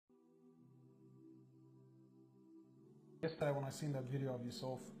Yesterday when I seen that video of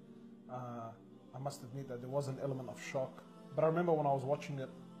yourself, I must admit that there was an element of shock. But I remember when I was watching it,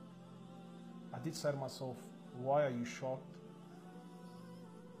 I did say to myself, why are you shocked?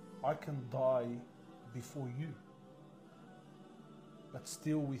 I can die before you. But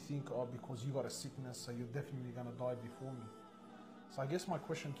still we think, oh, because you got a sickness, so you're definitely gonna die before me. So I guess my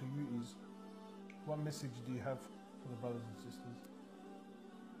question to you is, what message do you have for the brothers and sisters?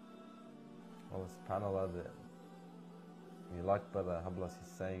 Well, subhanAllah, like Brother Hoblos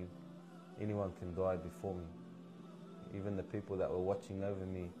is saying, anyone can die before me. Even the people that were watching over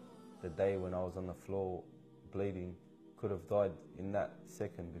me the day when I was on the floor bleeding could have died in that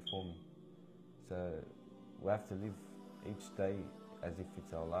second before me. So we have to live each day as if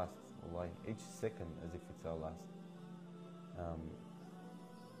it's our last, wallahi, each second as if it's our last.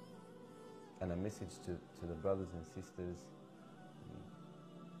 And a message to the brothers and sisters,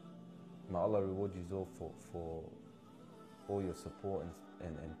 may Allah reward you all for all your support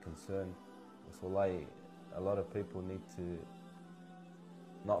and concern. So wallahi, a lot of people need to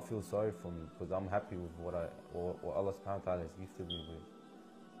not feel sorry for me because I'm happy with what Allah subhanahu wa ta'ala has gifted me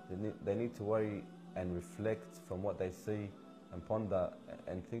with. They need to worry and reflect from what they see and ponder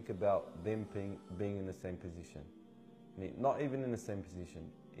and think about them being in the same position. Not even in the same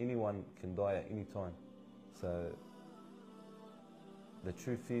position. Anyone can die at any time. So the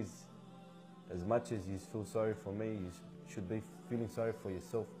truth is, as much as you feel sorry for me, you should be feeling sorry for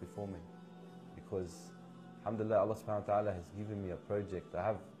yourself before me. Because alhamdulillah, Allah subhanahu wa ta'ala has given me a project. I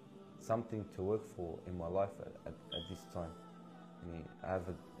have something to work for in my life at this time. I have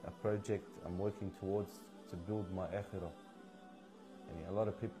a project I'm working towards to build my akhirah. A lot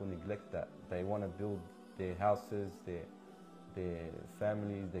of people neglect that. They want to build their houses, their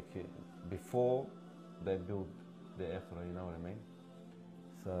families, their kids, before they build their akhirah, you know what I mean?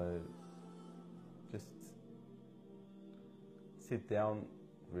 So just sit down,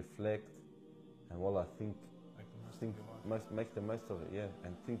 reflect, and wallah, make the most of it, yeah.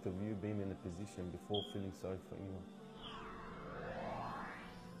 And think of you being in a position before feeling sorry for anyone.